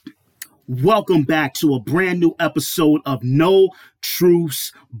Welcome back to a brand new episode of No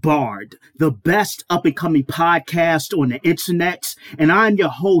Truths Barred, the best up-and-coming podcast on the internet. And I'm your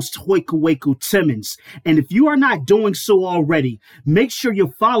host, Hoikuweku Timmons. And if you are not doing so already, make sure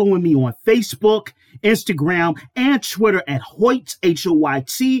you're following me on Facebook, Instagram, and Twitter at Hoyt,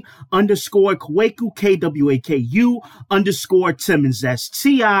 H-O-Y-T, _Kwaku, K-W-A-K-U, _Timmons, that's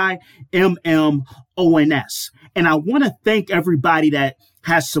Timmons. And I want to thank everybody that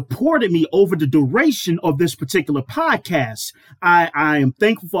has supported me over the duration of this particular podcast. I am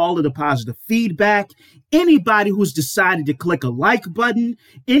thankful for all of the positive feedback. Anybody who's decided to click a like button,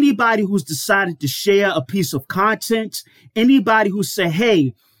 anybody who's decided to share a piece of content, anybody who said,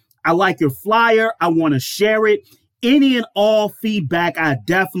 hey, I like your flyer, I want to share it. Any and all feedback, I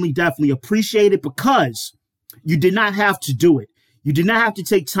definitely appreciate it, because you did not have to do it. You did not have to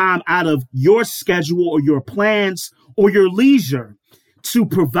take time out of your schedule or your plans or your leisure to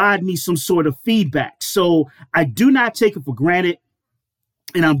provide me some sort of feedback. So I do not take it for granted,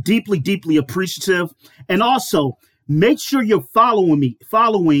 and I'm deeply appreciative. And also, make sure you're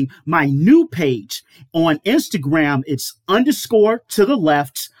following my new page on Instagram. It's _ to the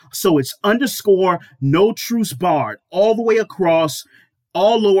left. So it's _ No Truths Barred, all the way across,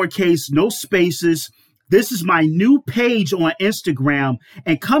 all lowercase, no spaces. This is my new page on Instagram,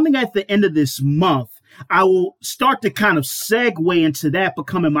 and coming at the end of this month, I will start to kind of segue into that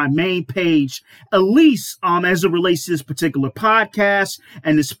becoming my main page, at least as it relates to this particular podcast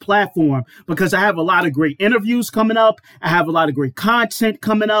and this platform, because I have a lot of great interviews coming up. I have a lot of great content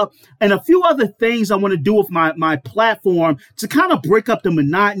coming up, and a few other things I want to do with my platform to kind of break up the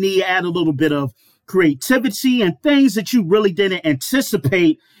monotony, add a little bit of creativity and things that you really didn't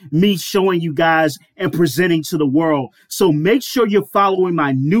anticipate me showing you guys and presenting to the world. So make sure you're following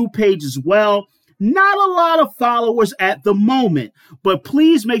my new page as well. Not a lot of followers at the moment, but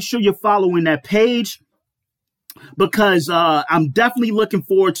please make sure you're following that page, because I'm definitely looking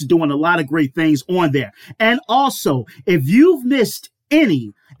forward to doing a lot of great things on there. And also, if you've missed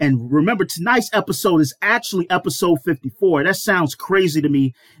any, and remember, tonight's episode is actually episode 54. That sounds crazy to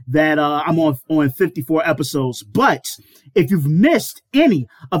me that I'm on 54 episodes. But if you've missed any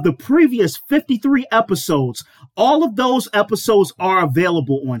of the previous 53 episodes, all of those episodes are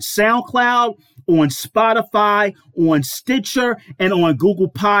available on SoundCloud, on Spotify, on Stitcher, and on Google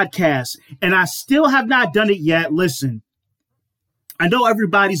Podcasts. And I still have not done it yet. Listen, I know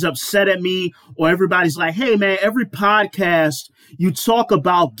everybody's upset at me, or everybody's like, hey, man, every podcast you talk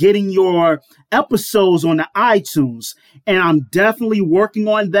about getting your episodes on the iTunes. And I'm definitely working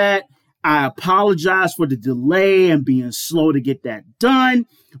on that. I apologize for the delay and being slow to get that done.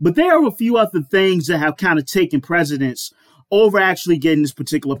 But there are a few other things that have kind of taken precedence over actually getting this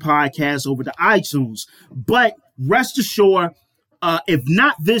particular podcast over to iTunes. But rest assured, if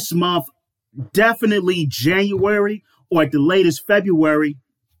not this month, definitely January, or at the latest February.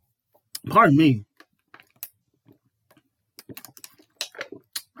 Pardon me.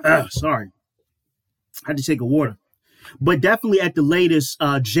 Sorry. I had to take a water. But definitely at the latest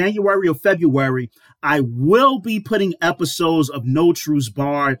January or February, I will be putting episodes of No Truths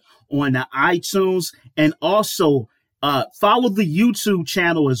Barred on the iTunes, and also follow the YouTube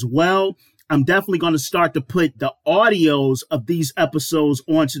channel as well. I'm definitely going to start to put the audios of these episodes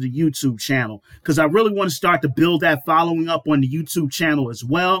onto the YouTube channel, because I really want to start to build that following up on the YouTube channel as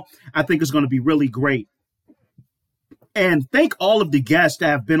well. I think it's going to be really great. And thank all of the guests that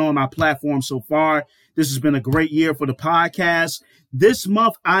have been on my platform so far. This has been a great year for the podcast. This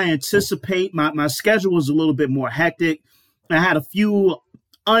month, I anticipate my schedule was a little bit more hectic. I had a few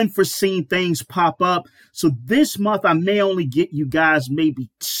unforeseen things pop up. So this month, I may only get you guys maybe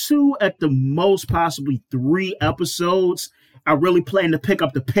 2 at the most, possibly 3 episodes. I really plan to pick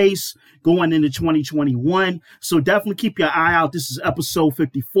up the pace going into 2021. So definitely keep your eye out. This is episode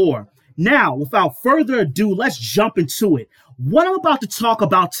 54. Now, without further ado, let's jump into it. What I'm about to talk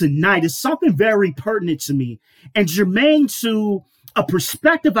about tonight is something very pertinent to me and germane to a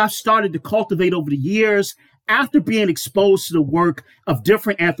perspective I've started to cultivate over the years after being exposed to the work of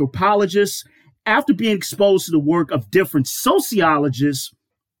different anthropologists, after being exposed to the work of different sociologists.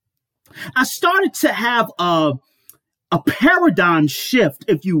 I started to have a paradigm shift,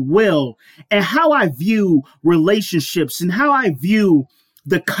 if you will, in how I view relationships and how I view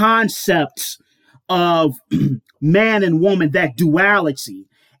the concepts of man and woman, that duality,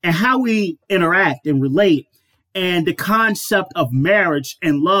 and how we interact and relate, and the concept of marriage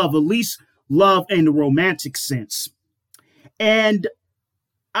and love, at least love in the romantic sense. And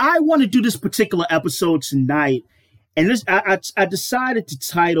I want to do this particular episode tonight, and this I decided to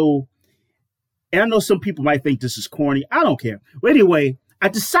title, and I know some people might think this is corny. I don't care. But anyway, I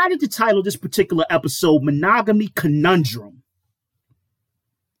decided to title this particular episode Monogamy Conundrum.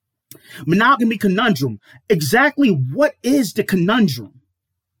 Monogamy Conundrum. Exactly what is the conundrum?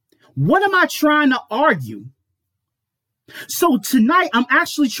 What am I trying to argue? So tonight, I'm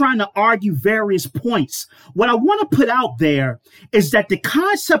actually trying to argue various points. What I want to put out there is that the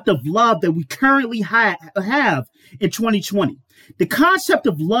concept of love that we currently have in 2020, the concept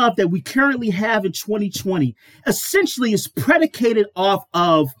of love that we currently have in 2020 essentially is predicated off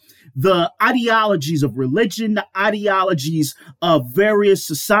of the ideologies of religion, the ideologies of various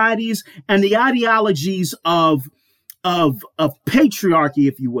societies, and the ideologies of patriarchy,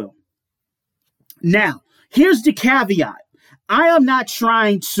 if you will. Now, here's the caveat. I am not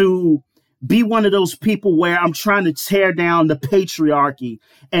trying to be one of those people where I'm trying to tear down the patriarchy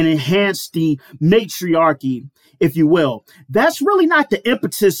and enhance the matriarchy, if you will. That's really not the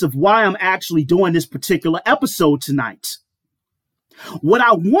impetus of why I'm actually doing this particular episode tonight. What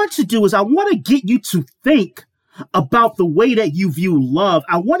I want to do is I want to get you to think about the way that you view love.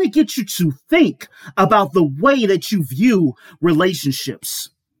 I want to get you to think about the way that you view relationships.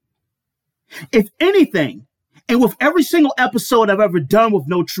 If anything, and with every single episode I've ever done with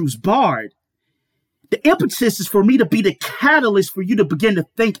No Truths Barred, the impetus is for me to be the catalyst for you to begin to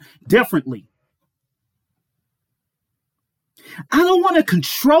think differently. I don't want to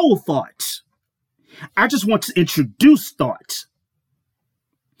control thoughts. I just want to introduce thoughts.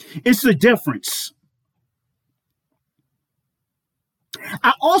 It's a difference.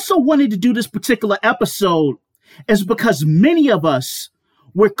 I also wanted to do this particular episode is because many of us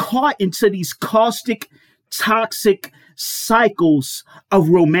were caught into these caustic, toxic cycles of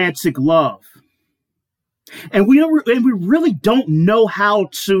romantic love. And we really don't know how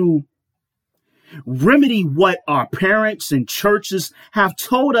to remedy what our parents and churches have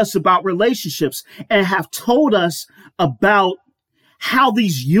told us about relationships and have told us about how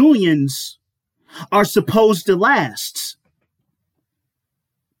these unions are supposed to last.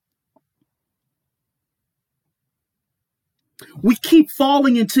 We keep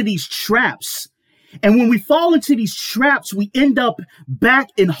falling into these traps. And when we fall into these traps, we end up back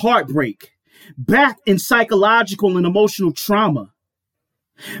in heartbreak, back in psychological and emotional trauma,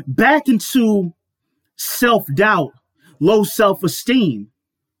 back into self-doubt, low self-esteem.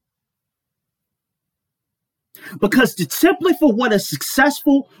 Because the template for what a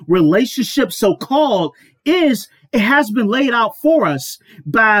successful relationship, so-called, is, it has been laid out for us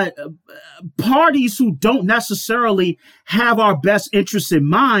by parties who don't necessarily have our best interests in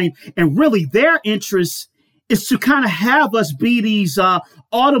mind. And really their interest is to kind of have us be these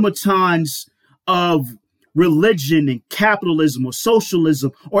automatons of religion and capitalism or socialism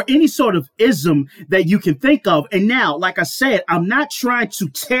or any sort of ism that you can think of. And now, like I said, I'm not trying to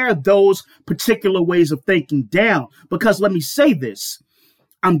tear those particular ways of thinking down, because let me say this,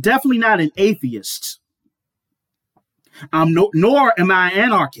 I'm definitely not an atheist. Nor am I an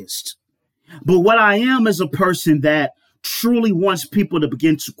anarchist. But what I am is a person that truly wants people to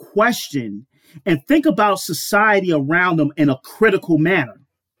begin to question and think about society around them in a critical manner.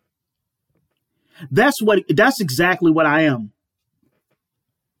 That's exactly what I am.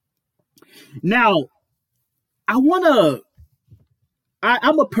 Now, I'm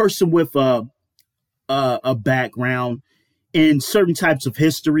a person with a background in certain types of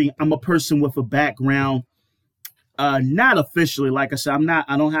history. I'm a person with a background, not officially, like I said,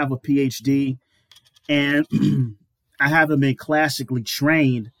 I don't have a PhD, and I haven't been classically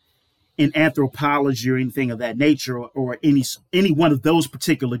trained in anthropology or anything of that nature, or any one of those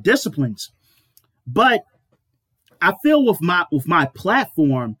particular disciplines. But I feel with my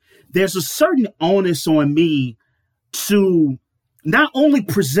platform, there's a certain onus on me to not only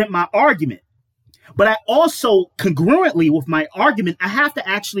present my argument, but I also, congruently with my argument, I have to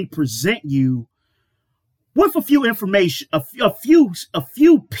actually present you with a few information, a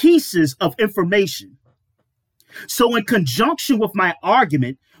few pieces of information. So in conjunction with my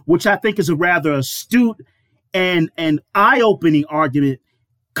argument, which I think is a rather astute and eye-opening argument,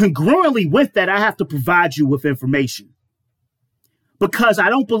 congruently with that, I have to provide you with information, because I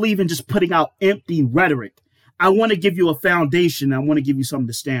don't believe in just putting out empty rhetoric. I want to give you a foundation. I want to give you something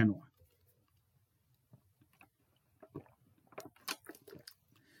to stand on.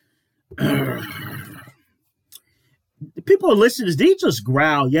 The people who listen to this, they just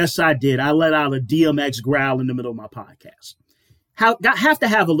growl. Yes, I did. I let out a DMX growl in the middle of my podcast. Have to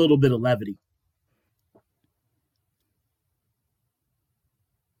have a little bit of levity.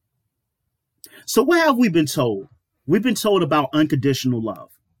 So what have we been told? We've been told about unconditional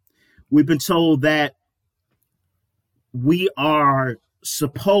love. We've been told that we are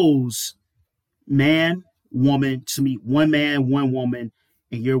supposed, man, woman, to meet one man, one woman,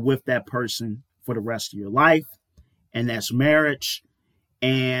 and you're with that person for the rest of your life, and that's marriage,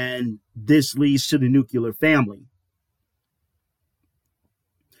 and this leads to the nuclear family.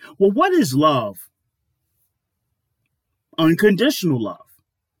 Well, what is love? Unconditional love.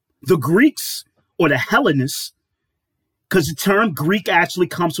 The Greeks, or the Hellenists, because the term Greek actually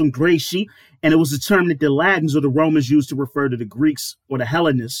comes from Graeci, and it was a term that the Latins or the Romans used to refer to the Greeks, or the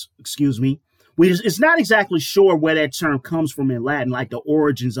Hellenists, It's not exactly sure where that term comes from in Latin, like the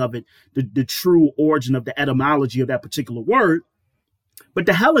origins of it, the true origin of the etymology of that particular word. But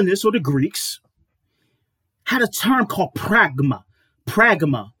the Hellenists, or the Greeks, had a term called pragma,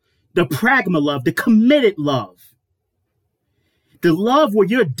 the pragma love, the committed love. The love where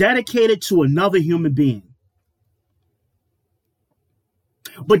you're dedicated to another human being.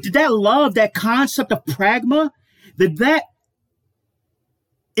 But did that love, that concept of pragma, did that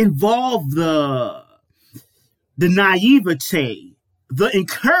involve the naivete, the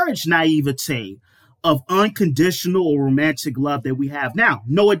encouraged naivete of unconditional or romantic love that we have now?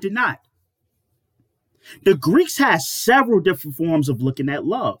 No, it did not. The Greeks had several different forms of looking at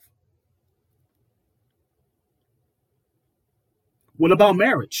love. What about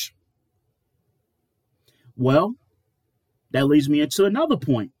marriage? Well, that leads me into another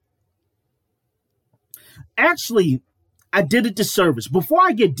point. Actually, I did a disservice. Before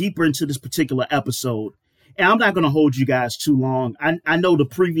I get deeper into this particular episode, and I'm not going to hold you guys too long. I know the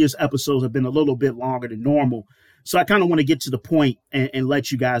previous episodes have been a little bit longer than normal, so I kind of want to get to the point and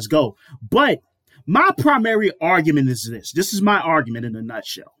let you guys go. But my primary argument is this. This is my argument in a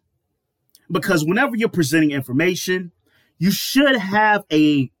nutshell. Because whenever you're presenting information, you should have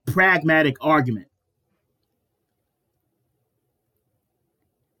a pragmatic argument.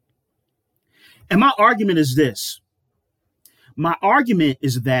 And my argument is this. My argument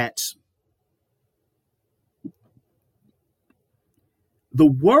is that the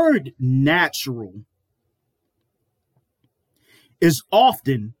word natural is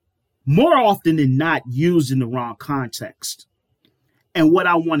more often than not, used in the wrong context. And what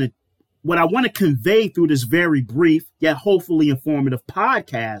I want to convey through this very brief, yet hopefully informative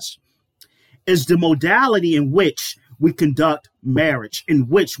podcast is the modality in which we conduct marriage, in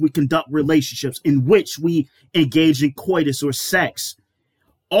which we conduct relationships, in which we engage in coitus or sex.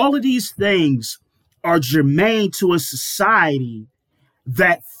 All of these things are germane to a society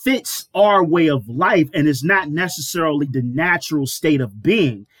that fits our way of life and is not necessarily the natural state of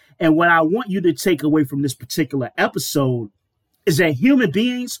being. And what I want you to take away from this particular episode is that human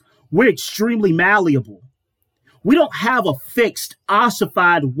beings, we're extremely malleable. We don't have a fixed,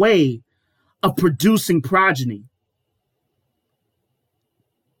 ossified way of producing progeny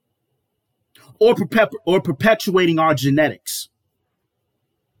or perpetuating our genetics.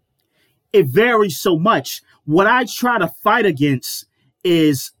 It varies so much. What I try to fight against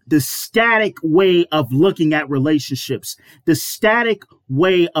is the static way of looking at relationships, the static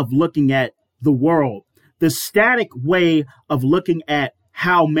way of looking at the world, the static way of looking at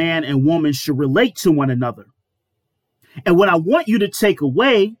how man and woman should relate to one another. And what I want you to take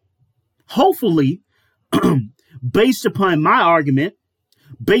away, hopefully, based upon my argument,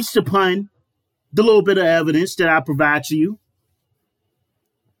 based upon the little bit of evidence that I provide to you,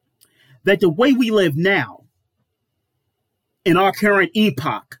 that the way we live now, in our current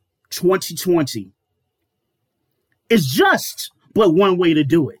epoch, 2020, is just but one way to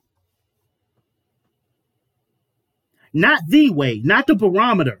do it. Not the way, not the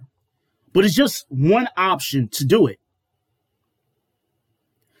barometer, but it's just one option to do it.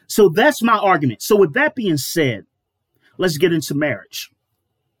 So that's my argument. So with that being said, let's get into marriage.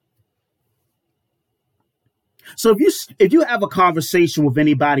 So if you have a conversation with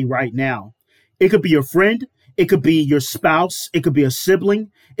anybody right now, it could be your friend, it could be your spouse, it could be a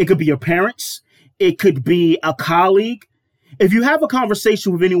sibling, it could be your parents, it could be a colleague. If you have a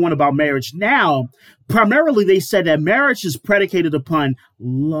conversation with anyone about marriage now, primarily they said that marriage is predicated upon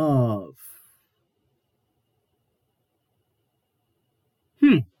love.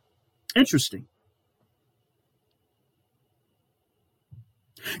 Interesting.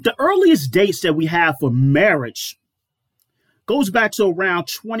 The earliest dates that we have for marriage goes back to around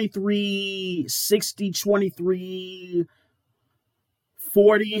 2360,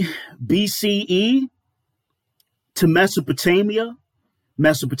 2340 BCE to Mesopotamia.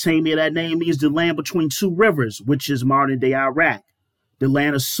 Mesopotamia, that name means the land between two rivers, which is modern day Iraq, the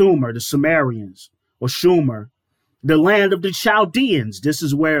land of Sumer, the Sumerians, or Shumer, the land of the Chaldeans. This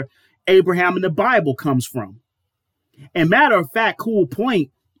is where Abraham in the Bible comes from. And matter of fact, cool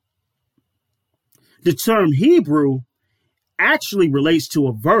point, the term Hebrew actually relates to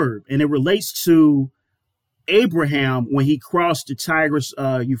a verb, and it relates to Abraham when he crossed the Tigris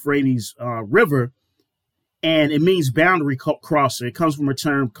Euphrates River, and it means boundary crosser. It comes from a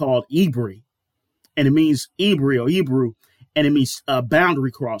term called Ibri, and it means Ibri or Hebrew, and it means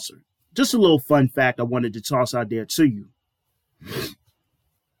boundary crosser. Just a little fun fact I wanted to toss out there to you.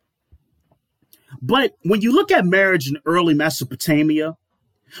 But when you look at marriage in early Mesopotamia,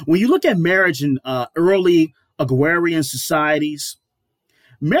 when you look at marriage in early agrarian societies,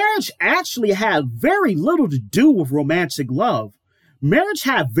 marriage actually had very little to do with romantic love. Marriage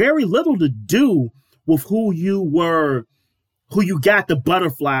had very little to do with who you were, who you got the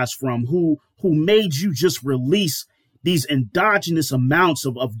butterflies from, who made you just release these endogenous amounts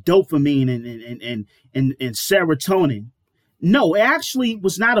of dopamine and serotonin. No, it actually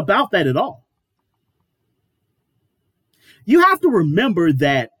was not about that at all. You have to remember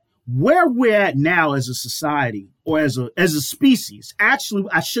that where we're at now as a society or as a species, actually,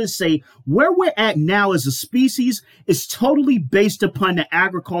 I should say where we're at now as a species is totally based upon the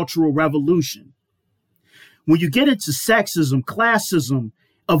agricultural revolution. When you get into sexism, classism,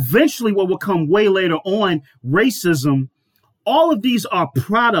 eventually what will come way later on, racism, all of these are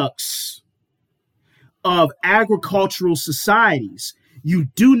products of agricultural societies. You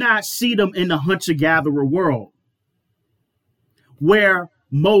do not see them in the hunter-gatherer world, where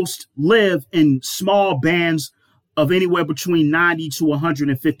most live in small bands of anywhere between 90 to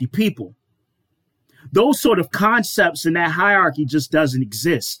 150 people. Those sort of concepts in that hierarchy just doesn't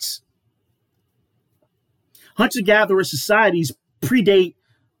exist. Hunter-gatherer societies predate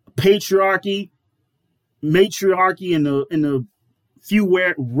patriarchy, matriarchy in the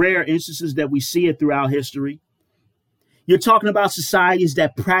few rare instances that we see it throughout history. You're talking about societies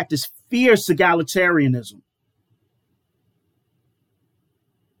that practice fierce egalitarianism.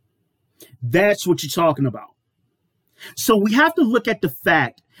 That's what you're talking about. So we have to look at the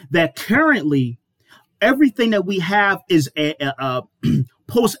fact that currently everything that we have is a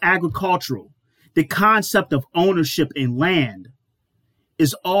post-agricultural. The concept of ownership in land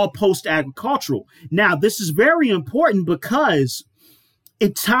is all post-agricultural. Now, this is very important because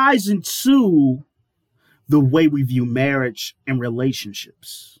it ties into the way we view marriage and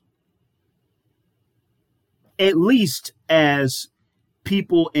relationships. At least as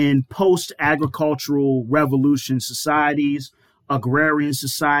people in post-agricultural revolution societies, agrarian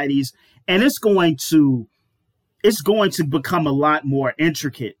societies, and it's going to become a lot more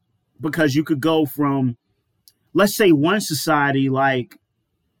intricate because you could go from, let's say, one society like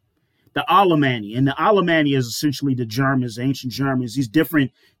the Alemanni, and the Alemanni is essentially the Germans, ancient Germans, these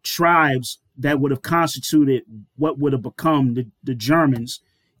different tribes that would have constituted what would have become the Germans.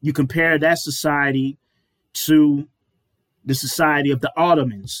 You compare that society to the society of the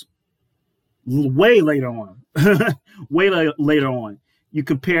Ottomans way later on. Later on. You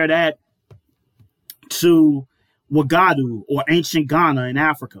compare that to Wagadu or ancient Ghana in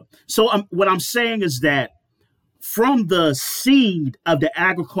Africa. So what I'm saying is that from the seed of the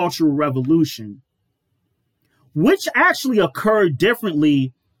agricultural revolution, which actually occurred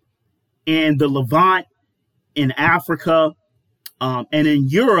differently in the Levant, in Africa, and in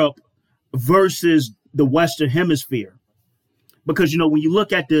Europe versus the Western Hemisphere. Because, when you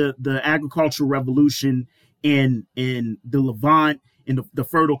look at the agricultural revolution in the Levant, in the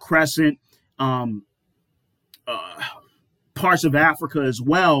Fertile Crescent, parts of Africa as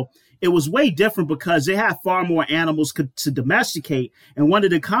well, it was way different because they had far more animals to domesticate. And one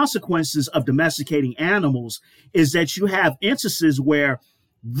of the consequences of domesticating animals is that you have instances where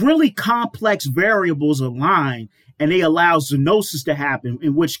really complex variables align and they allow zoonosis to happen,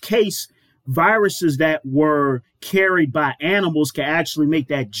 in which case viruses that were carried by animals can actually make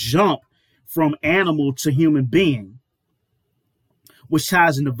that jump from animal to human being, which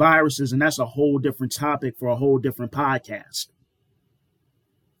ties into viruses. And that's a whole different topic for a whole different podcast.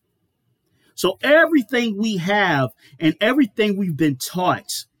 So everything we have and everything we've been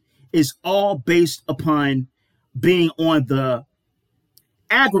taught is all based upon being on the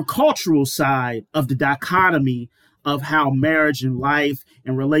agricultural side of the dichotomy of how marriage and life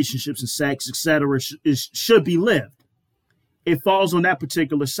and relationships and sex, etc., should be lived. It falls on that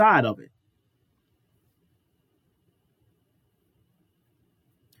particular side of it.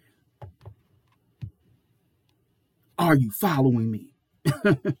 Are you following me?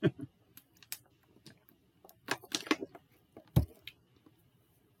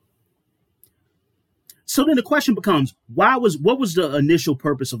 So then the question becomes, what was the initial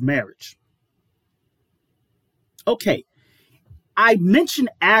purpose of marriage? Okay, I mentioned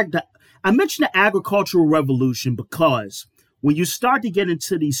the agricultural revolution because when you start to get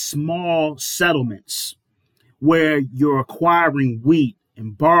into these small settlements where you're acquiring wheat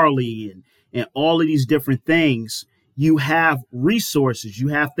and barley and all of these different things, you have resources, you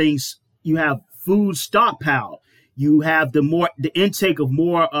have things, you have food stockpile, you have the intake of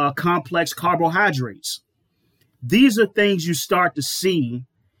more complex carbohydrates. These are things you start to see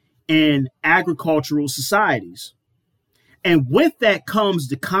in agricultural societies. And with that comes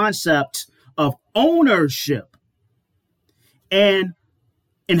the concept of ownership and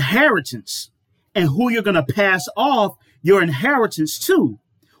inheritance, and who you're going to pass off your inheritance to,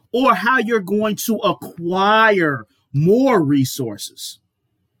 or how you're going to acquire more resources.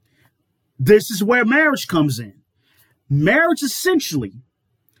 This is where marriage comes in. Marriage essentially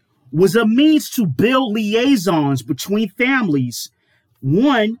was a means to build liaisons between families,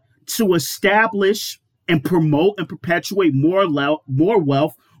 one, to establish and promote and perpetuate more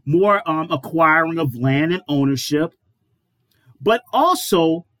wealth, more acquiring of land and ownership, but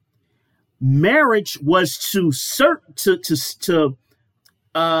also marriage was to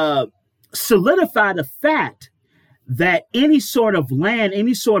solidify the fact that any sort of land,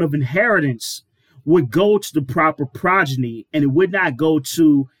 any sort of inheritance would go to the proper progeny, and it would not go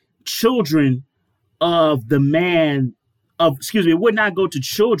to children of the man of, it would not go to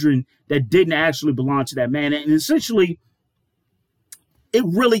children that didn't actually belong to that man. And essentially, it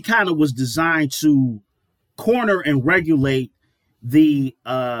really kind of was designed to corner and regulate the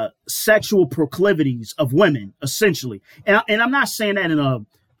sexual proclivities of women, essentially. And I'm not saying that in a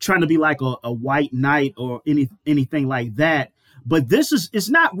trying to be like a white knight or anything like that. But it's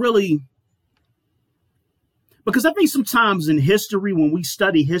not really, because I think sometimes in history, when we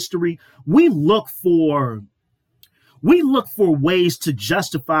study history, we look for ways to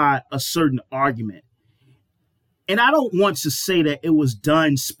justify a certain argument. And I don't want to say that it was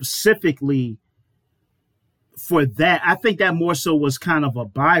done specifically for that. I think that more so was kind of a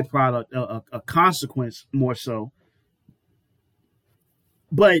byproduct, a consequence more so.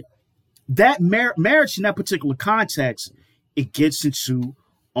 But that marriage in that particular context, it gets into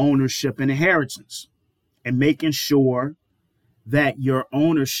ownership and inheritance, and making sure that your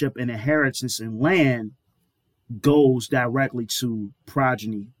ownership and inheritance in land goes directly to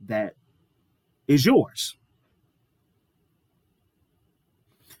progeny that is yours.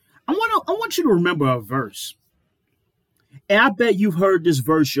 I want you to remember a verse. And I bet you've heard this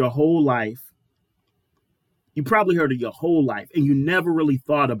verse your whole life. You probably heard it your whole life, and you never really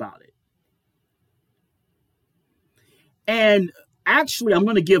thought about it. And actually, I'm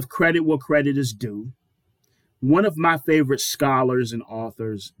going to give credit where credit is due. One of my favorite scholars and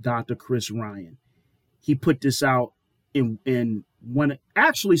authors, Dr. Chris Ryan, he put this out in one.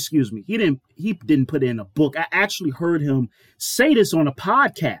 Actually, he didn't put it in a book. I actually heard him say this on a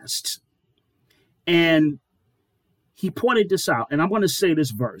podcast, and he pointed this out. And I'm going to say this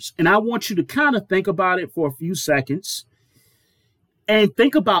verse, and I want you to kind of think about it for a few seconds, and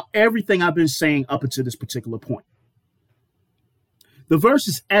think about everything I've been saying up until this particular point. The verse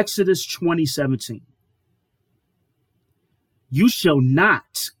is Exodus 20:17. You shall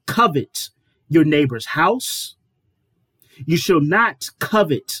not covet your neighbor's house. You shall not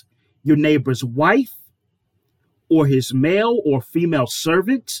covet your neighbor's wife, or his male or female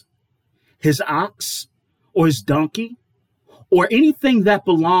servant, his ox or his donkey, or anything that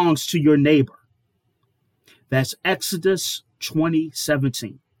belongs to your neighbor. That's Exodus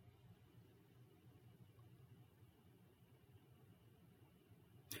 20:17.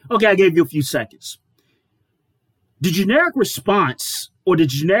 Okay, I gave you a few seconds. The generic response or the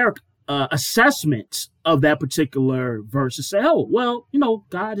generic assessment of that particular verse is say, oh, well,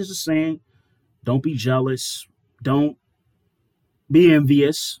 God is just saying, don't be jealous, don't be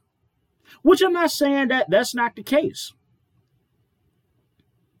envious, which I'm not saying that that's not the case.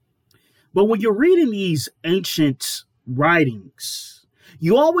 But when you're reading these ancient writings,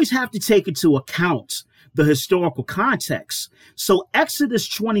 you always have to take into account the historical context. So Exodus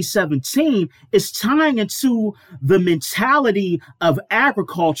 20:17 is tying into the mentality of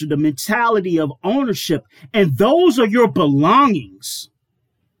agriculture, the mentality of ownership, and those are your belongings.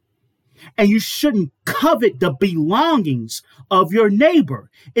 And you shouldn't covet the belongings of your neighbor.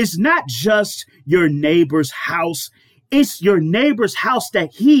 It's not just your neighbor's house. It's your neighbor's house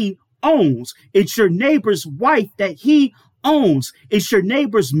that he owns. It's your neighbor's wife that he owns. It's your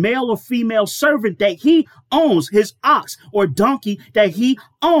neighbor's male or female servant that he owns, his ox or donkey that he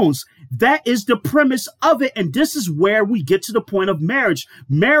owns. That is the premise of it. And this is where we get to the point of marriage.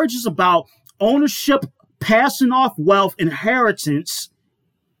 Marriage is about ownership, passing off wealth, inheritance,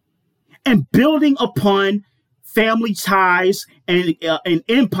 and building upon family ties and an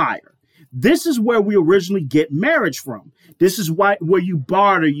empire. This is where we originally get marriage from. This is where you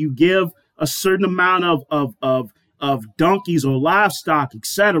barter, you give a certain amount of donkeys or livestock,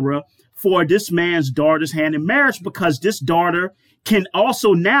 etc., for this man's daughter's hand in marriage, because this daughter can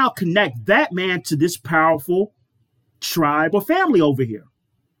also now connect that man to this powerful tribe or family over here.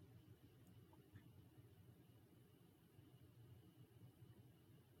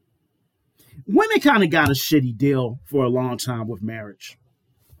 Women kind of got a shitty deal for a long time with marriage.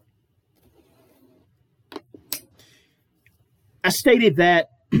 I stated that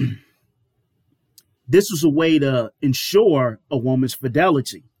this was a way to ensure a woman's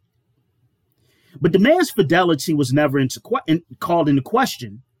fidelity. But the man's fidelity was never called into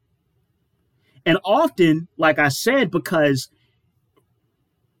question. And often, like I said, because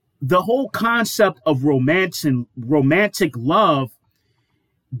the whole concept of romantic love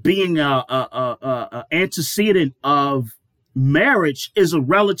being a antecedent of marriage is a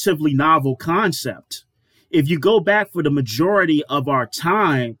relatively novel concept. If you go back for the majority of our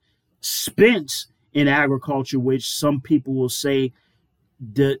time spent in agriculture, which some people will say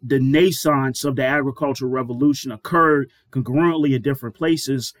the naissance of the agricultural revolution occurred congruently in different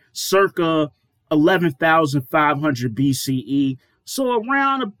places, circa 11,500 BCE, so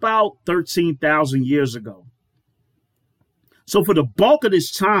around about 13,000 years ago. So for the bulk of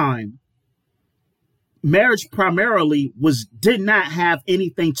this time, marriage primarily did not have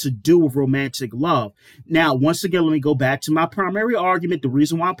anything to do with romantic love. Now, once again, let me go back to my primary argument. The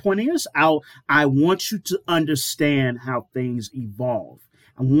reason why I'm pointing this out, I want you to understand how things evolve.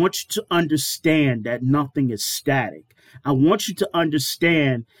 I want you to understand that nothing is static. I want you to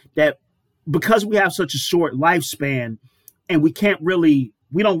understand that because we have such a short lifespan and we don't really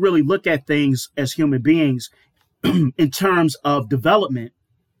look at things as human beings in terms of development.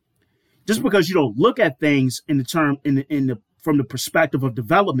 Just because you don't look at things from the perspective of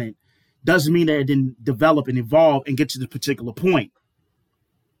development doesn't mean that it didn't develop and evolve and get to the particular point.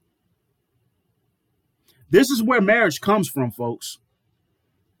 This is where marriage comes from, folks.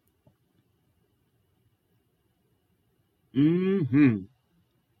 But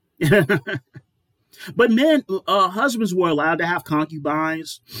men, husbands were allowed to have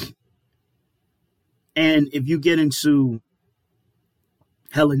concubines. And if you get into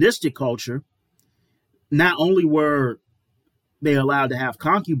Hellenistic culture, not only were they allowed to have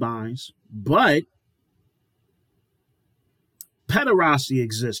concubines, but pederasty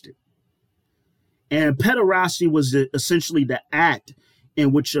existed. And pederasty was essentially the act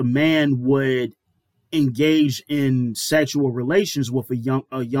in which a man would engage in sexual relations with a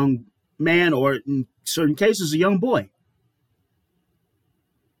young man, or in certain cases, a young boy.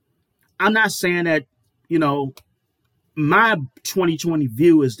 I'm not saying that, my 2020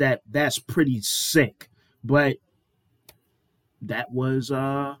 view is that that's pretty sick, but that was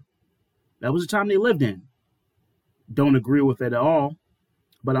the time they lived in. Don't agree with it at all,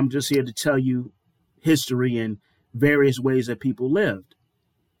 but I'm just here to tell you history and various ways that people lived.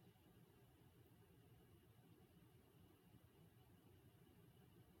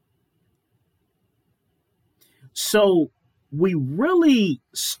 So we really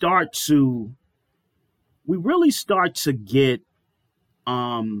start to get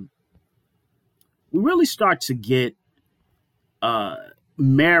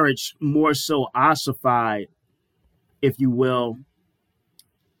marriage more so ossified, if you will,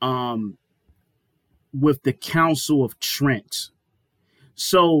 with the Council of Trent.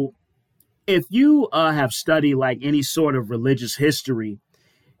 So if you have studied like any sort of religious history,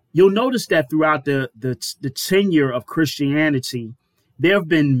 you'll notice that throughout the tenure of Christianity, there have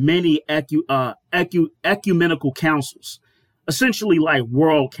been many ecumenical councils, essentially like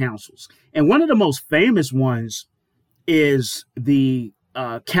world councils. And one of the most famous ones is the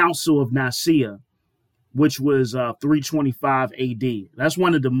Council of Nicaea, which was 325 AD. That's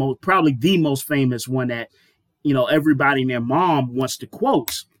one of the probably the most famous one that, everybody and their mom wants to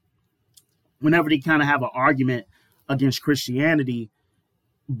quote whenever they kind of have an argument against Christianity.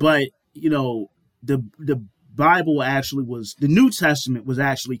 But, the Bible the New Testament was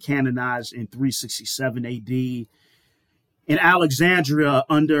actually canonized in 367 AD in Alexandria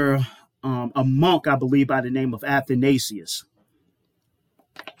under a monk, I believe, by the name of Athanasius.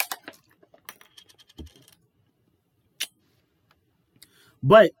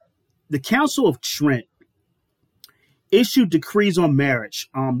 But the Council of Trent issued decrees on marriage,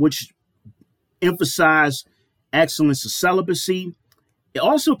 which emphasized excellence of celibacy. It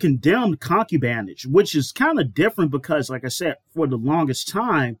also condemned concubinage, which is kind of different because, like I said, for the longest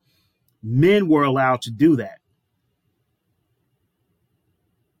time, men were allowed to do that.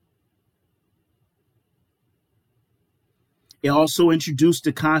 It also introduced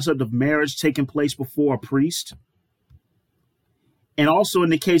the concept of marriage taking place before a priest. And also in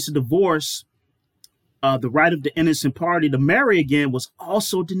the case of divorce, the right of the innocent party to marry again was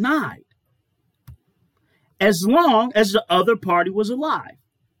also denied. as long as the other party was alive.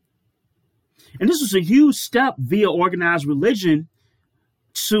 And this was a huge step via organized religion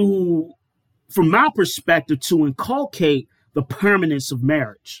to, from my perspective, to inculcate the permanence of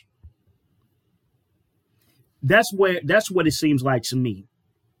marriage. That's what it seems like to me.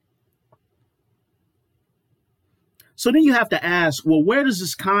 So then you have to ask, well, where does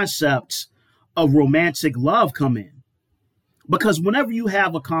this concept of romantic love come in? Because whenever you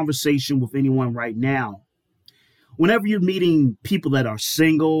have a conversation with anyone right now, whenever you're meeting people that are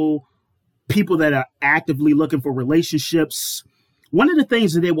single, people that are actively looking for relationships, one of the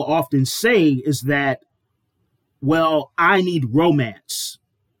things that they will often say is that, well, I need romance.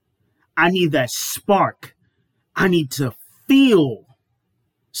 I need that spark. I need to feel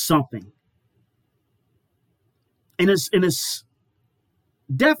something. And it's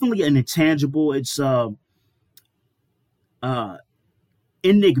definitely an intangible. It's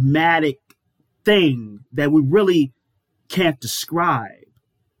enigmatic thing that we really can't describe,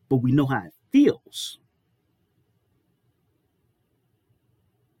 but we know how it feels.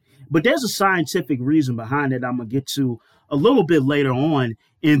 But there's a scientific reason behind it I'm going to get to a little bit later on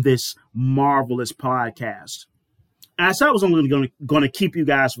in this marvelous podcast. And I said I was only going to keep you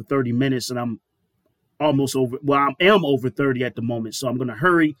guys for 30 minutes, and I'm almost over. Well, I am over 30 at the moment, so I'm going to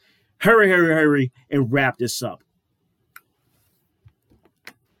hurry, and wrap this up.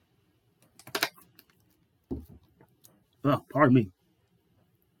 Oh, pardon me.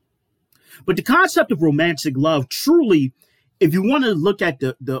 But the concept of romantic love, truly, if you want to look at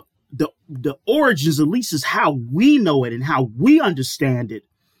the origins, at least is how we know it and how we understand it,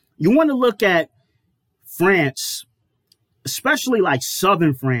 you want to look at France, especially like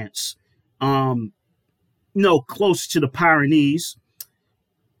southern France, close to the Pyrenees,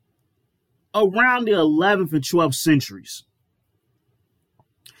 around the 11th and 12th centuries.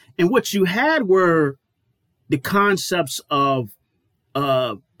 And what you had were the concepts of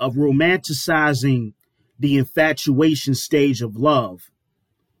romanticizing the infatuation stage of love.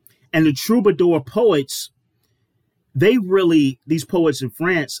 And the troubadour poets, these poets in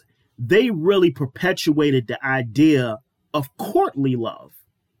France, they really perpetuated the idea of courtly love.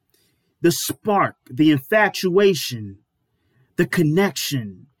 The spark, the infatuation, the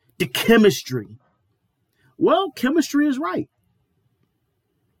connection, the chemistry. Well, chemistry is right.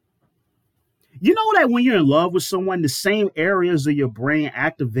 You know that when you're in love with someone, the same areas of your brain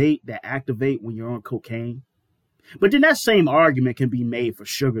activate when you're on cocaine? But then that same argument can be made for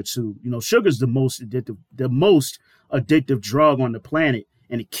sugar too. You know, sugar is the most addictive drug on the planet,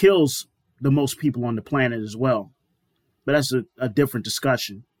 and it kills the most people on the planet as well. But that's a different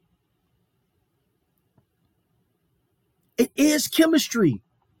discussion. It is chemistry.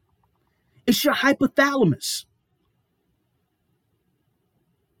 It's your hypothalamus.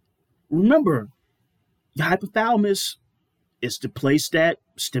 Remember, your hypothalamus is the place that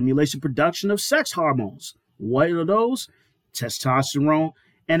stimulates the production of sex hormones. What are those? Testosterone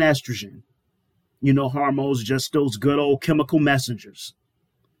and estrogen. You know, hormones, just those good old chemical messengers.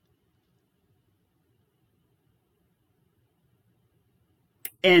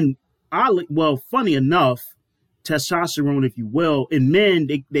 And funny enough, testosterone, if you will, in men,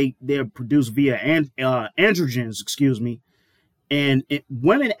 they're produced via androgens, and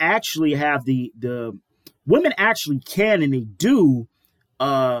women actually have women actually can, and they do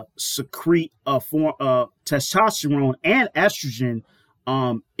secrete a form of testosterone and estrogen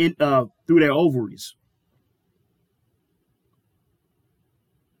through their ovaries.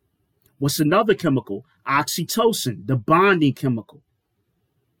 What's another chemical? Oxytocin, the bonding chemical.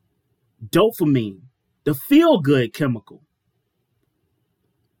 Dopamine, the feel-good chemical.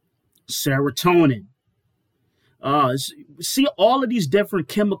 Serotonin. See, all of these different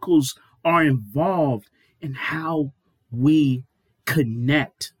chemicals are involved in how we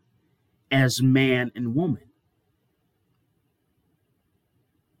connect as man and woman.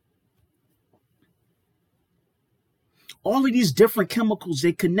 All of these different chemicals,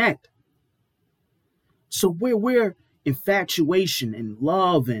 they connect. So where infatuation and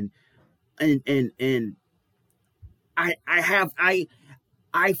love and I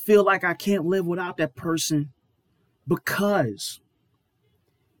feel like I can't live without that person, because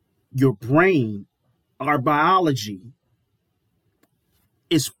your brain, our biology,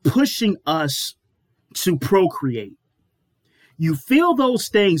 is pushing us to procreate. You feel those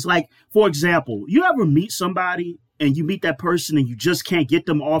things, like, for example, you ever meet somebody and you meet that person and you just can't get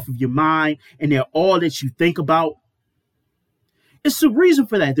them off of your mind and they're all that you think about? It's the reason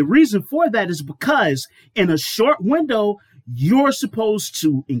for that. The reason for that is because in a short window, you're supposed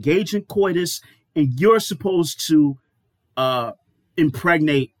to engage in coitus and you're supposed to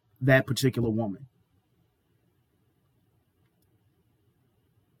impregnate that particular woman.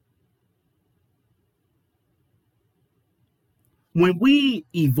 When we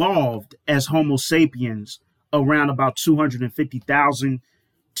evolved as Homo sapiens around about 250,000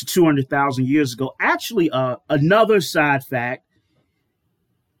 to 200,000 years ago, actually, another side fact,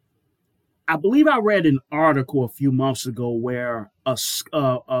 I believe I read an article a few months ago where a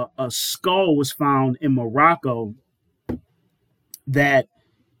skull was found in Morocco that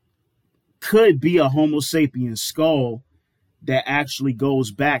could be a Homo sapien skull that actually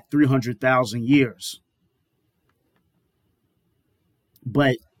goes back 300,000 years.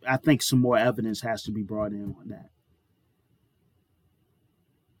 But I think some more evidence has to be brought in on that.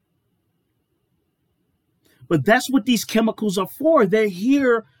 But that's what these chemicals are for. They're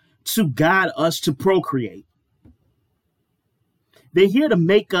here to guide us to procreate. They're here to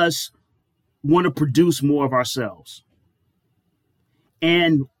make us want to produce more of ourselves.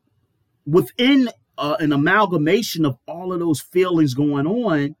 And within an amalgamation of all of those feelings going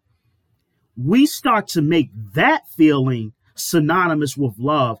on, we start to make that feeling synonymous with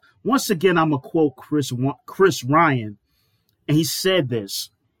love. Once again, I'm going to quote Chris Ryan, and he said this.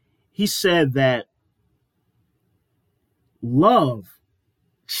 He said that love,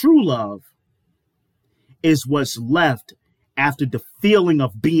 true love, is what's left after the feeling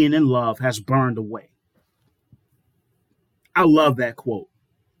of being in love has burned away. I love that quote.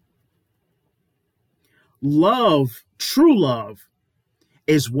 Love, true love,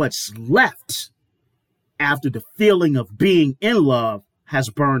 is what's left after the feeling of being in love has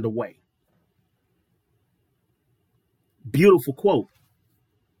burned away. Beautiful quote.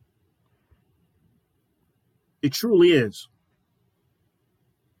 It truly is.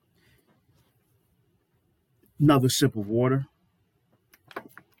 Another sip of water.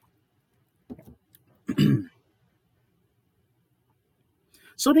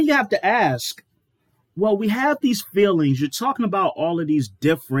 So then you have to ask, well, we have these feelings. You're talking about all of these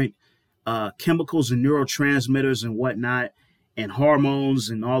different chemicals and neurotransmitters and whatnot, and hormones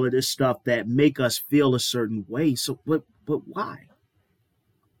and all of this stuff that make us feel a certain way. So, but why?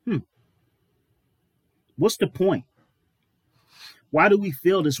 What's the point? Why do we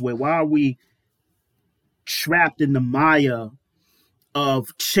feel this way? Why are we trapped in the mire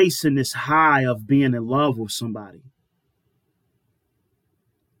of chasing this high of being in love with somebody?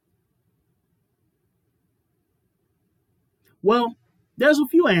 Well, there's a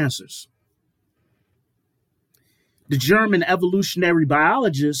few answers. The German evolutionary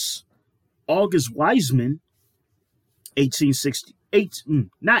biologist August Weismann,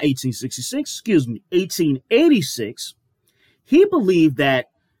 1886, he believed that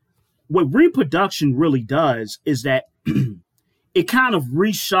what reproduction really does is that it kind of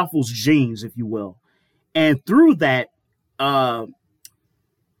reshuffles genes, if you will. And through that,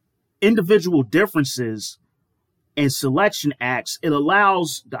 individual differences and selection acts, it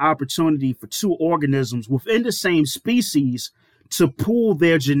allows the opportunity for two organisms within the same species to pool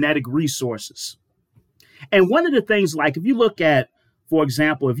their genetic resources. And one of the things, like if you look at, for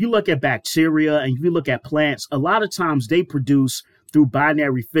example, if you look at bacteria and if you look at plants, a lot of times they produce through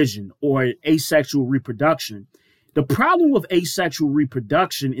binary fission or asexual reproduction. The problem with asexual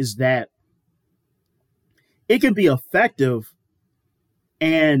reproduction is that it can be effective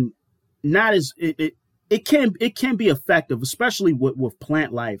and not as it can be effective, especially with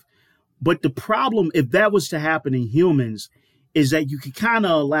plant life. But the problem, if that was to happen in humans, is that you can kind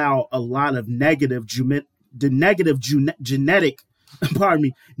of allow a lot of negative genetic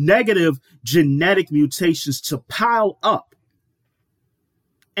mutations to pile up,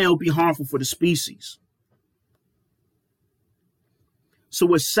 and it'll be harmful for the species. So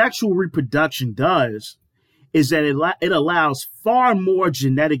what sexual reproduction does is that it allows far more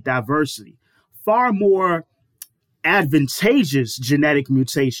genetic diversity, far more advantageous genetic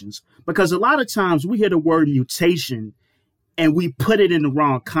mutations, because a lot of times we hear the word mutation and we put it in the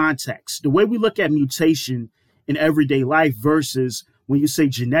wrong context. The way we look at mutation in everyday life versus when you say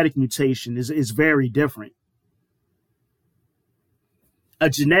genetic mutation is very different. A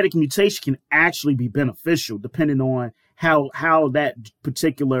genetic mutation can actually be beneficial depending on how that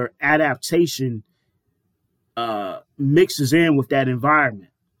particular adaptation mixes in with that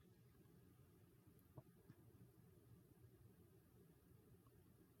environment.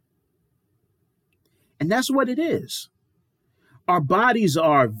 And that's what it is. Our bodies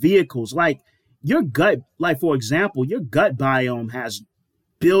are vehicles. Like your gut, like for example, your gut biome has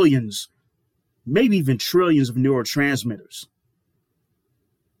billions, maybe even trillions of neurotransmitters.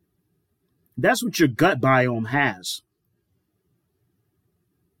 That's what your gut biome has.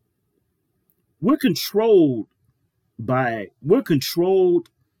 We're controlled,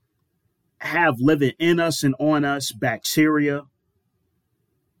 have living in us and on us bacteria,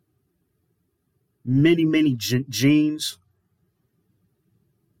 many genes.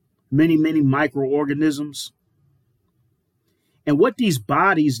 many, many microorganisms. And what these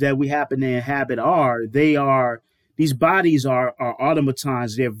bodies that we happen to inhabit these bodies are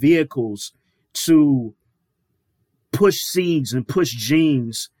automatons, they're vehicles to push seeds and push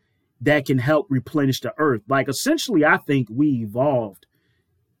genes that can help replenish the earth. Like essentially, I think we evolved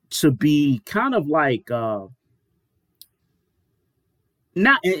to be kind of like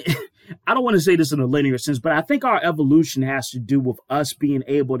not I don't want to say this in a linear sense, but I think our evolution has to do with us being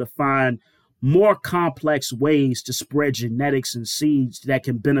able to find more complex ways to spread genetics and seeds that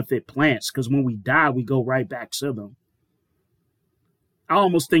can benefit plants. Because when we die, we go right back to them. I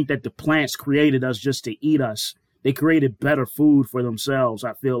almost think that the plants created us just to eat us. They created better food for themselves,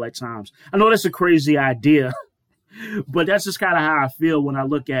 I feel at times. I know that's a crazy idea, but that's just kind of how I feel when I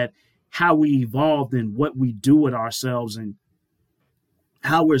look at how we evolved and what we do with ourselves and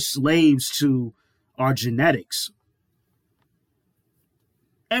how we're slaves to our genetics.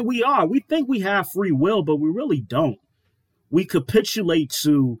 And we are. We think we have free will, but we really don't. We capitulate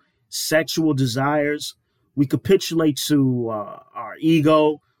to sexual desires. We capitulate to our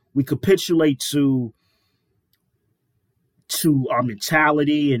ego. We capitulate to our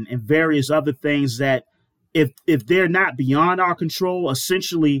mentality and various other things that if they're not beyond our control,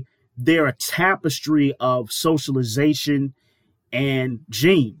 essentially they're a tapestry of socialization and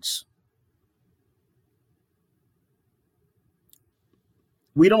genes.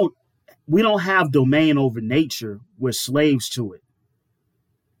 We don't have domain over nature. We're slaves to it.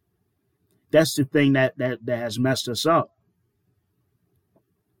 That's the thing that has messed us up.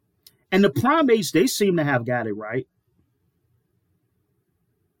 And the primates, they seem to have got it right.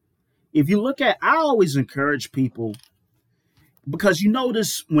 If you look at, I always encourage people, because you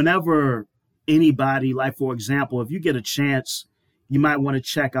notice whenever anybody, like for example, if you get a chance, you might want to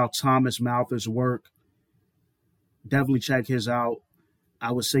check out Thomas Malthus's work. Definitely check his out.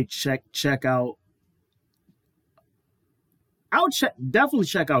 I would say definitely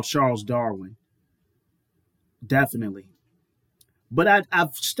check out Charles Darwin. Definitely. But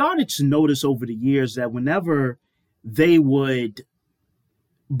I've started to notice over the years that whenever they would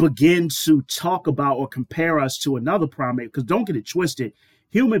begin to talk about or compare us to another primate, because don't get it twisted,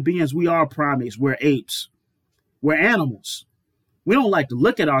 human beings, we are primates, we're apes, we're animals. We don't like to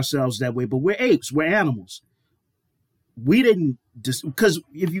look at ourselves that way, but we're apes, we're animals. We didn't just, because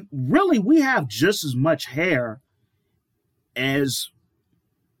if you really, we have just as much hair as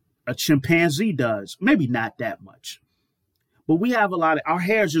a chimpanzee does. Maybe not that much, but we have a lot of, our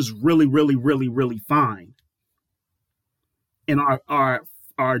hair is just really, really, really, really fine. And our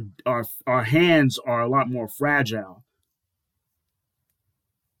hands are a lot more fragile.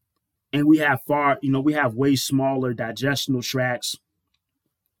 And we have we have way smaller digestional tracts.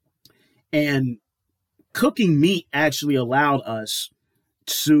 And cooking meat actually allowed us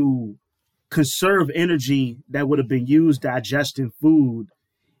to conserve energy that would have been used digesting food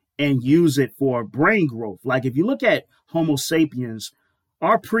and use it for brain growth. Like if you look at Homo sapiens,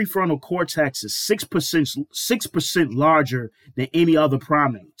 our prefrontal cortex is 6% larger than any other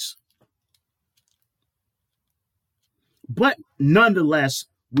primates. But nonetheless,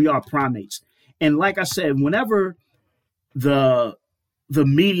 we are primates. And like I said, whenever the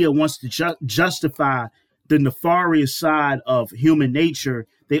media wants to justify the nefarious side of human nature,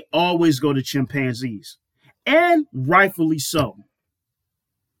 they always go to chimpanzees. And rightfully so.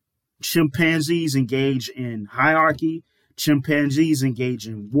 Chimpanzees engage in hierarchy. Chimpanzees engage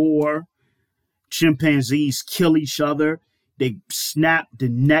in war. Chimpanzees kill each other. They snap the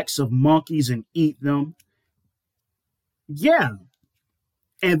necks of monkeys and eat them. Yeah.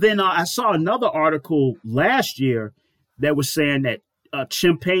 And then I saw another article last year that was saying that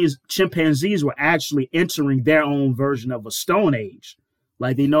chimpanzees were actually entering their own version of a stone age.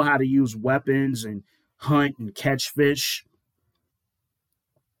 Like they know how to use weapons and hunt and catch fish.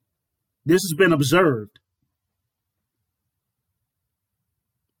 This has been observed.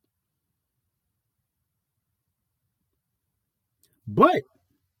 But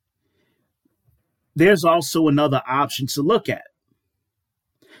there's also another option to look at.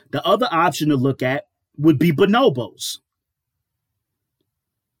 The other option to look at would be bonobos,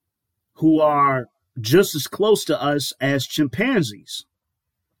 who are just as close to us as chimpanzees.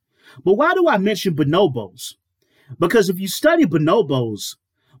 But why do I mention bonobos? Because if you study bonobos,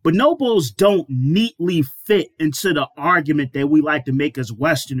 bonobos don't neatly fit into the argument that we like to make as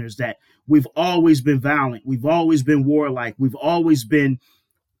Westerners, that we've always been violent, we've always been warlike, we've always been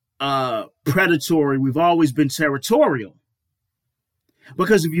predatory, we've always been territorial.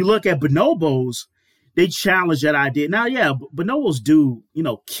 Because if you look at bonobos, they challenge that idea. Now, yeah, bonobos do,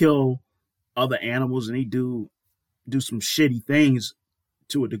 kill other animals, and they do some shitty things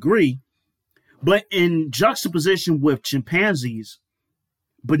to a degree. But in juxtaposition with chimpanzees,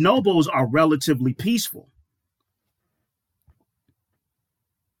 bonobos are relatively peaceful.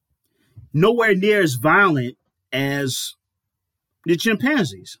 Nowhere near as violent as the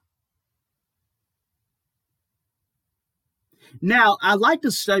chimpanzees. Now, I like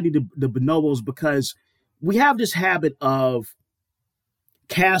to study the bonobos because we have this habit of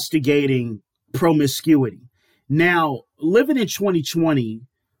castigating promiscuity. Now, living in 2020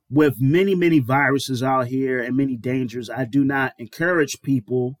 with many, many viruses out here and many dangers, I do not encourage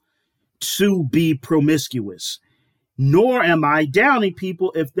people to be promiscuous, nor am I downing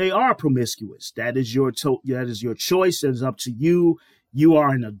people if they are promiscuous. That is your choice. It is up to you. You are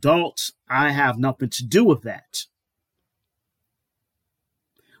an adult. I have nothing to do with that.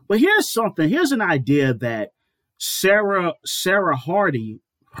 But here's something. Here's an idea that Sarah Hardy,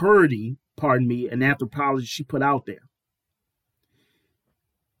 an anthropologist, she put out there.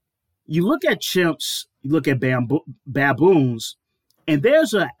 You look at chimps, you look at baboons, and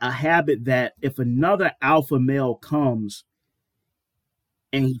there's a habit that if another alpha male comes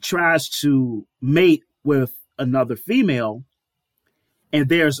and he tries to mate with another female, and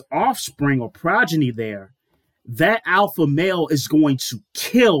there's offspring or progeny there, that alpha male is going to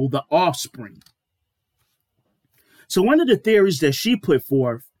kill the offspring. So one of the theories that she put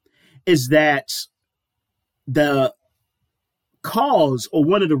forth is that the cause or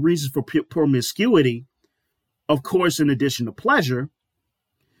one of the reasons for promiscuity, of course, in addition to pleasure,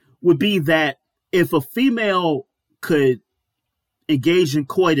 would be that if a female could engage in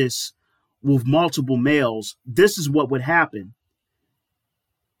coitus with multiple males, this is what would happen.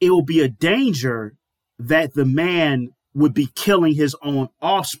 It will be a danger that the man would be killing his own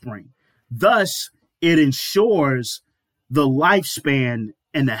offspring. Thus, it ensures the lifespan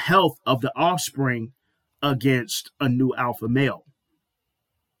and the health of the offspring against a new alpha male.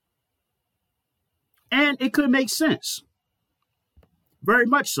 And it could make sense. Very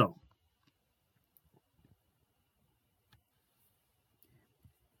much so.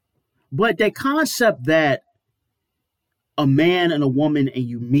 But the concept that a man and a woman and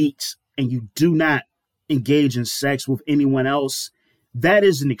you meet and you do not engage in sex with anyone else, that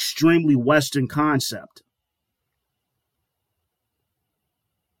is an extremely Western concept.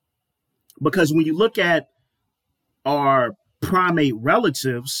 Because when you look at our primate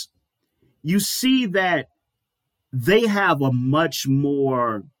relatives, you see that they have a much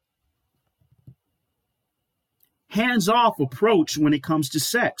more hands-off approach when it comes to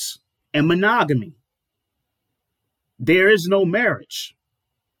sex and monogamy. There is no marriage.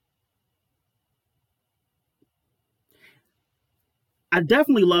 I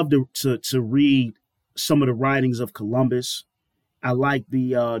definitely love to read some of the writings of Columbus. I like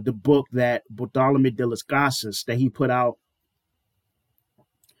the book that Bartolomé de las Casas that he put out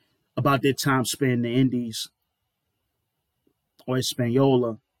about their time spent in the Indies or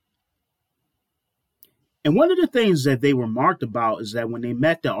Hispaniola. And one of the things that they remarked about is that when they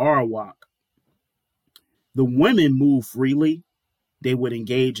met the Arawak, the women moved freely. They would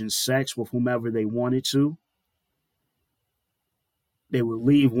engage in sex with whomever they wanted to. They would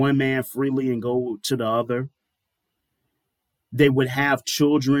leave one man freely and go to the other. They would have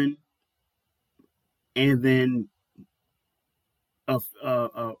children, and then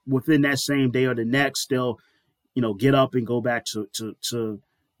within that same day or the next, they'll, get up and go back to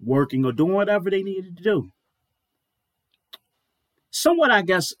working or doing whatever they needed to do. Somewhat, I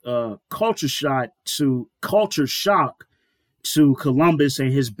guess, culture shock to Columbus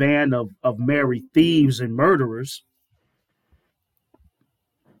and his band of merry thieves and murderers.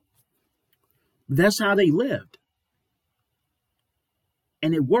 That's how they lived.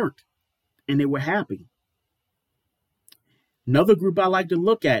 And it worked. And they were happy. Another group I like to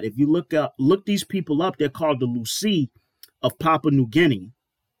look at, if you look these people up, they're called the Lucy of Papua New Guinea.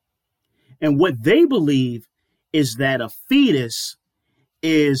 And what they believe is that a fetus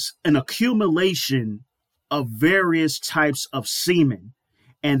is an accumulation of various types of semen.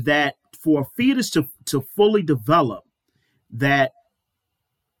 And that for a fetus to fully develop, that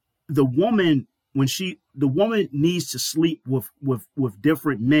the woman needs to sleep with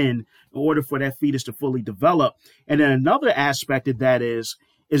different men in order for that fetus to fully develop. And then another aspect of that is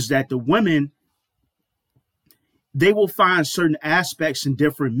that the women, they will find certain aspects in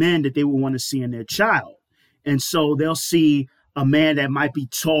different men that they will want to see in their child. And so they'll see a man that might be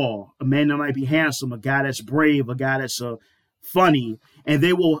tall, a man that might be handsome, a guy that's brave, a guy that's funny, and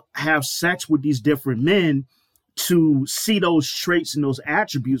they will have sex with these different men to see those traits and those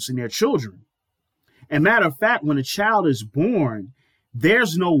attributes in their children. And matter of fact, when a child is born,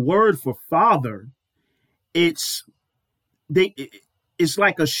 there's no word for father. It's it's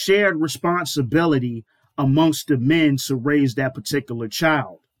like a shared responsibility amongst the men to raise that particular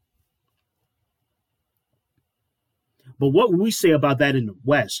child. But what would we say about that in the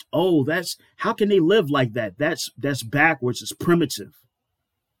West? Oh, that's how can they live like that? That's backwards. It's primitive.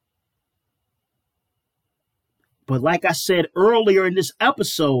 But like I said earlier in this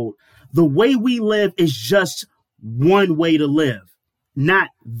episode, the way we live is just one way to live, not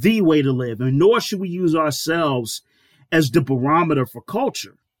the way to live. And nor should we use ourselves as the barometer for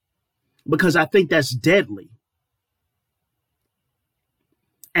culture, because I think that's deadly.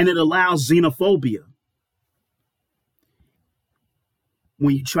 And it allows xenophobia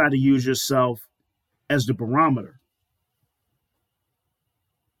when you try to use yourself as the barometer.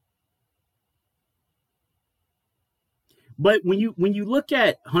 But when you look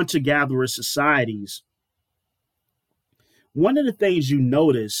at hunter-gatherer societies, one of the things you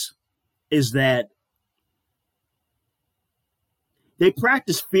notice is that they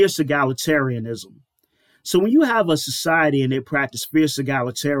practice fierce egalitarianism. So when you have a society and they practice fierce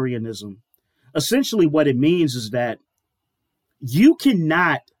egalitarianism, essentially what it means is that you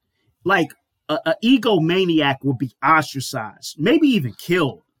cannot, like an egomaniac will be ostracized, maybe even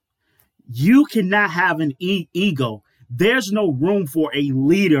killed. You cannot have an ego. There's no room for a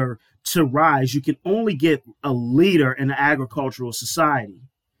leader to rise. You can only get a leader in an agricultural society.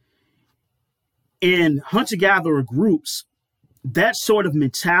 In hunter-gatherer groups, that sort of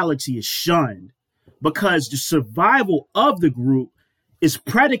mentality is shunned because the survival of the group is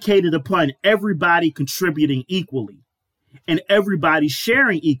predicated upon everybody contributing equally and everybody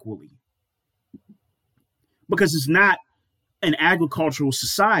sharing equally, because it's not an agricultural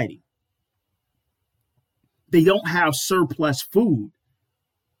society. They don't have surplus food.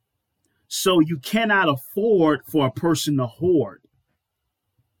 So you cannot afford for a person to hoard.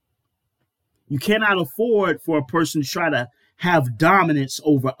 You cannot afford for a person to try to have dominance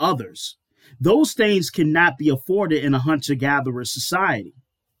over others. Those things cannot be afforded in a hunter-gatherer society.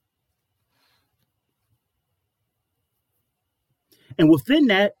 And within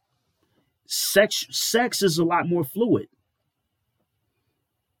that, sex is a lot more fluid.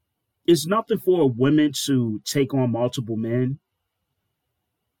 It's nothing for women to take on multiple men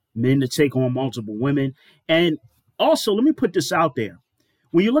to take on multiple women. And also, let me put this out there.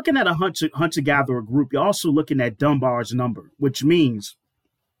 When you're looking at a hunter-gatherer group, you're also looking at Dunbar's number, which means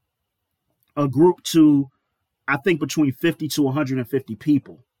a group to, I think, between 50 to 150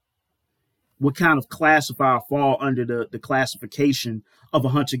 people would kind of classify or fall under the classification of a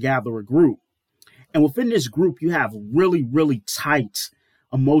hunter-gatherer group. And within this group, you have really, really tight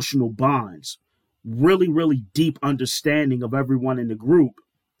emotional bonds, really, really deep understanding of everyone in the group.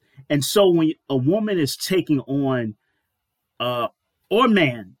 And so when a woman is taking on, or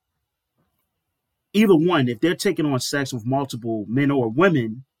man, either one, if they're taking on sex with multiple men or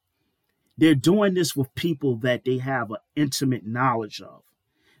women, they're doing this with people that they have an intimate knowledge of,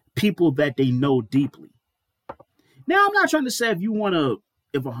 people that they know deeply. Now, I'm not trying to say if you want to,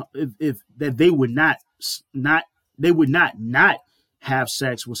 if that they would not have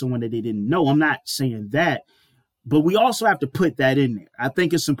sex with someone that they didn't know. I'm not saying that, but we also have to put that in there. I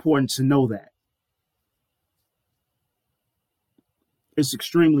think it's important to know that. It's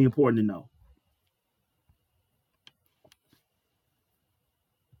extremely important to know.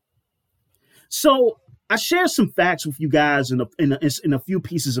 So I share some facts with you guys in a few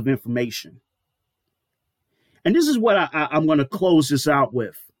pieces of information. And this is what I'm going to close this out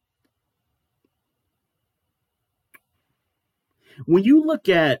with. When you look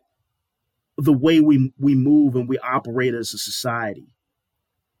at the way we move and we operate as a society,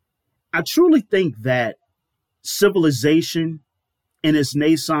 I truly think that civilization in its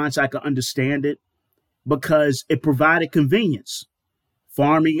naissance, I can understand it because it provided convenience.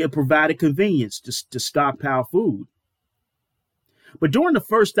 Farming, it provided convenience to stockpile food. But during the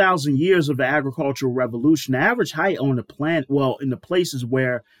first 1,000 years of the agricultural revolution, the average height on the planet, well, in the places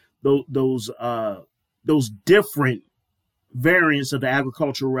where those different variants of the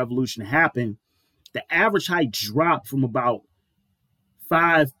agricultural revolution happened, the average height dropped from about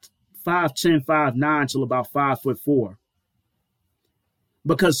 5'10", 5'9" till about 5'4",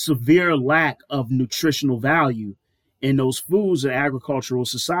 because severe lack of nutritional value in those foods in agricultural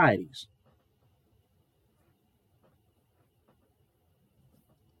societies.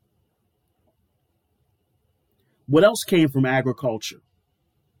 What else came from agriculture?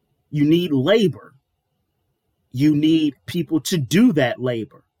 You need labor. You need people to do that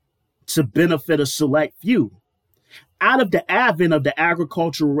labor to benefit a select few. Out of the advent of the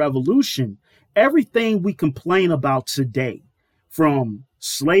agricultural revolution, everything we complain about today, from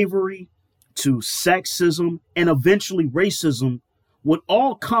slavery to sexism and eventually racism, would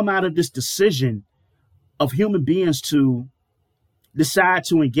all come out of this decision of human beings to decide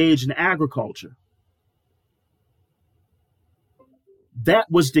to engage in agriculture. That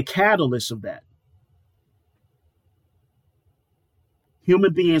was the catalyst of that.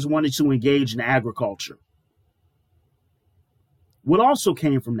 Human beings wanted to engage in agriculture. What also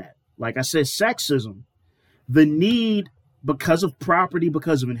came from that? Like I said, sexism, the need, because of property,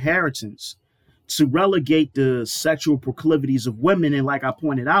 because of inheritance, to relegate the sexual proclivities of women. And like I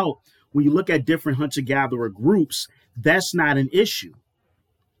pointed out, when you look at different hunter-gatherer groups, that's not an issue.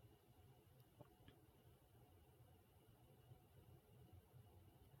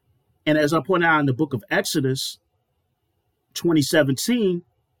 And as I point out in the book of Exodus 2017,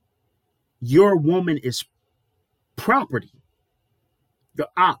 your woman is property, your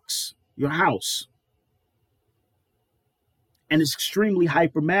ox, your house. And it's extremely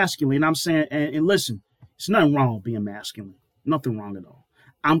hyper masculine. I'm saying, and listen, there's nothing wrong with being masculine. Nothing wrong at all.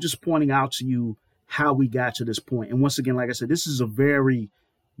 I'm just pointing out to you how we got to this point. And once again, like I said, this is a very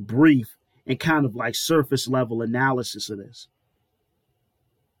brief and kind of like surface level analysis of this.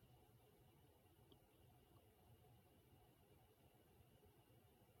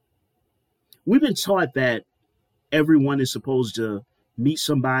 We've been taught that everyone is supposed to meet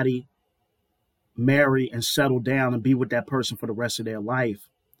somebody, marry, and settle down and be with that person for the rest of their life.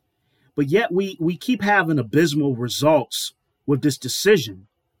 But yet we keep having abysmal results with this decision.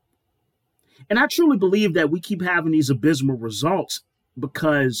 And I truly believe that we keep having these abysmal results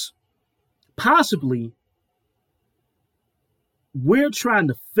because possibly we're trying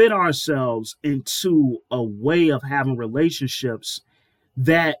to fit ourselves into a way of having relationships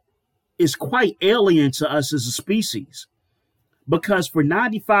that is quite alien to us as a species. Because for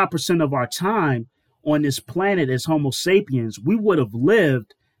 95% of our time on this planet as Homo sapiens, we would have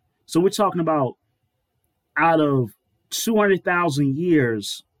lived. So we're talking about out of 200,000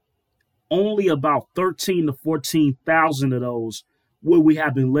 years, only about 13 to 14,000 of those where we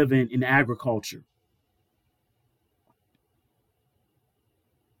have been living in agriculture.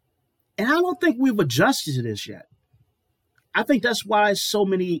 And I don't think we've adjusted to this yet. I think that's why it's so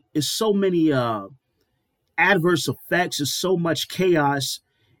many adverse effects, is so much chaos,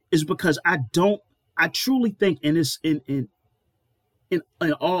 is because I truly think, and it's in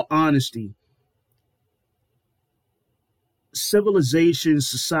all honesty, civilizations,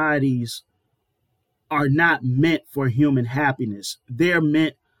 societies are not meant for human happiness. They're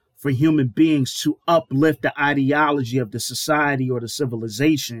meant for human beings to uplift the ideology of the society or the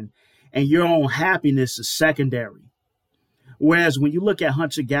civilization, and your own happiness is secondary. Whereas when you look at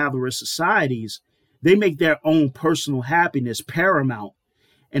hunter-gatherer societies, they make their own personal happiness paramount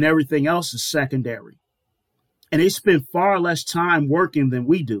and everything else is secondary. And they spend far less time working than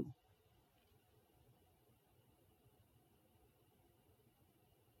we do.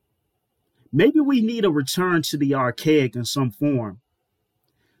 Maybe we need a return to the archaic in some form.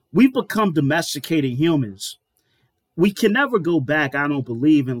 We've become domesticated humans. We can never go back, I don't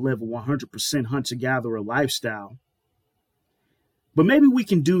believe, and live a 100% hunter-gatherer lifestyle. But maybe we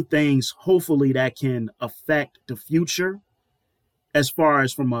can do things, hopefully, that can affect the future, as far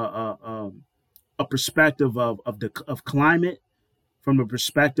as from a perspective of climate, from the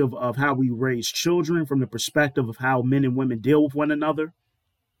perspective of how we raise children, from the perspective of how men and women deal with one another.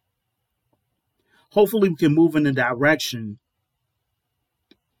 Hopefully, we can move in a direction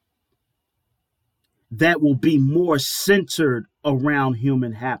that will be more centered around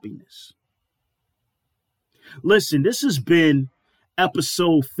human happiness. Listen, this has been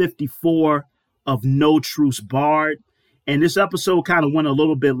episode 54 of No Truths Barred. And this episode kind of went a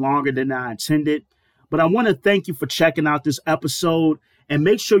little bit longer than I intended. But I want to thank you for checking out this episode. And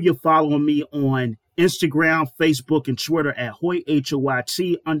make sure you're following me on Instagram, Facebook, and Twitter at Hoyt,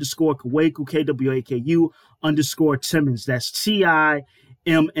 HOYT _Kwaku, KWAKU _Timmons. That's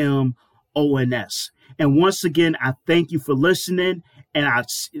TIMMONS. And once again, I thank you for listening. And I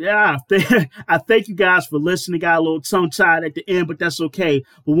thank you guys for listening. Got a little tongue-tied at the end, but that's okay.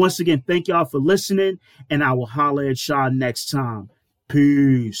 But once again, thank y'all for listening, and I will holler at y'all next time.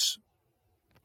 Peace.